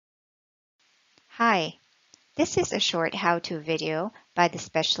Hi, this is a short how-to video by the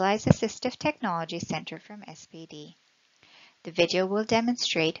Specialized Assistive Technology Center from SPD. The video will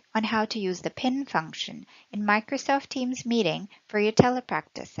demonstrate on how to use the pin function in Microsoft Teams meeting for your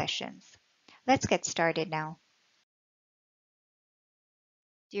telepractice sessions. Let's get started now.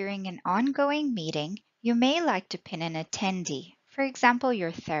 During an ongoing meeting, you may like to pin an attendee, for example,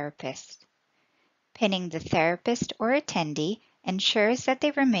 your therapist. Pinning the therapist or attendee ensures that they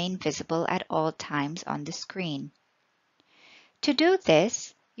remain visible at all times on the screen. To do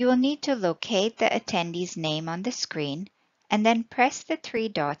this, you will need to locate the attendee's name on the screen and then press the three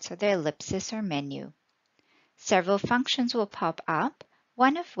dots or the ellipsis or menu. Several functions will pop up,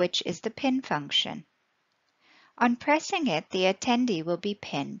 one of which is the pin function. On pressing it, the attendee will be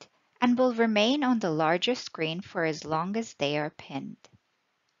pinned and will remain on the larger screen for as long as they are pinned.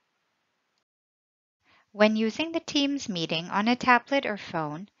 When using the Teams meeting on a tablet or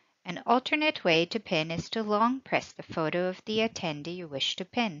phone, an alternate way to pin is to long press the photo of the attendee you wish to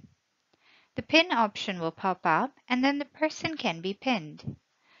pin. The pin option will pop up and then the person can be pinned.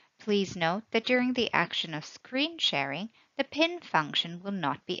 Please note that during the action of screen sharing, the pin function will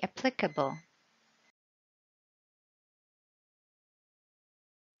not be applicable.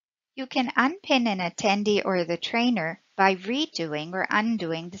 You can unpin an attendee or the trainer by redoing or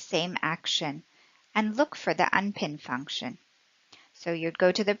undoing the same action and look for the unpin function. So you'd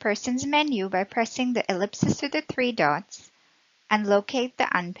go to the person's menu by pressing the ellipsis or the three dots and locate the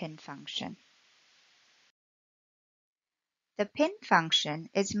unpin function. The pin function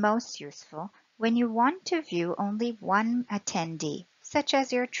is most useful when you want to view only one attendee, such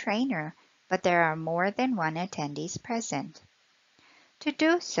as your trainer, but there are more than one attendees present. To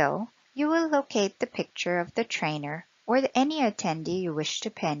do so, you will locate the picture of the trainer or any attendee you wish to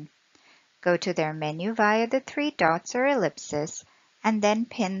pin. Go to their menu via the three dots or ellipsis and then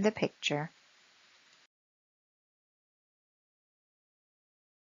pin the picture.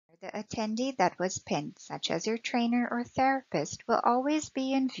 The attendee that was pinned, such as your trainer or therapist, will always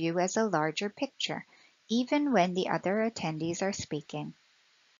be in view as a larger picture, even when the other attendees are speaking.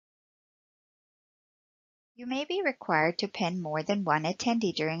 You may be required to pin more than one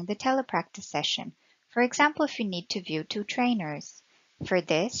attendee during the telepractice session, for example, if you need to view two trainers. For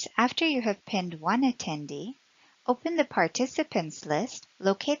this, after you have pinned one attendee, open the participants list,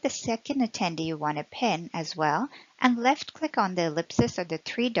 locate the second attendee you want to pin as well, and left-click on the ellipsis or the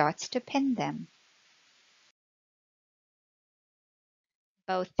three dots to pin them.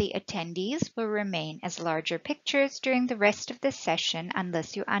 Both the attendees will remain as larger pictures during the rest of the session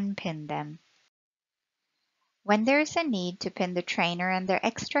unless you unpin them. When there is a need to pin the trainer and their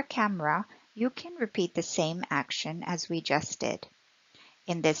extra camera, you can repeat the same action as we just did.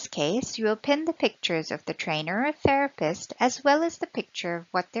 In this case, you will pin the pictures of the trainer or therapist as well as the picture of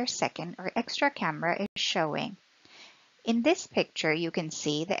what their second or extra camera is showing. In this picture, you can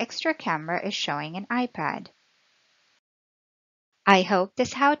see the extra camera is showing an iPad. I hope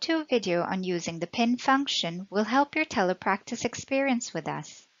this how-to video on using the pin function will help your telepractice experience with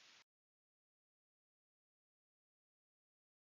us.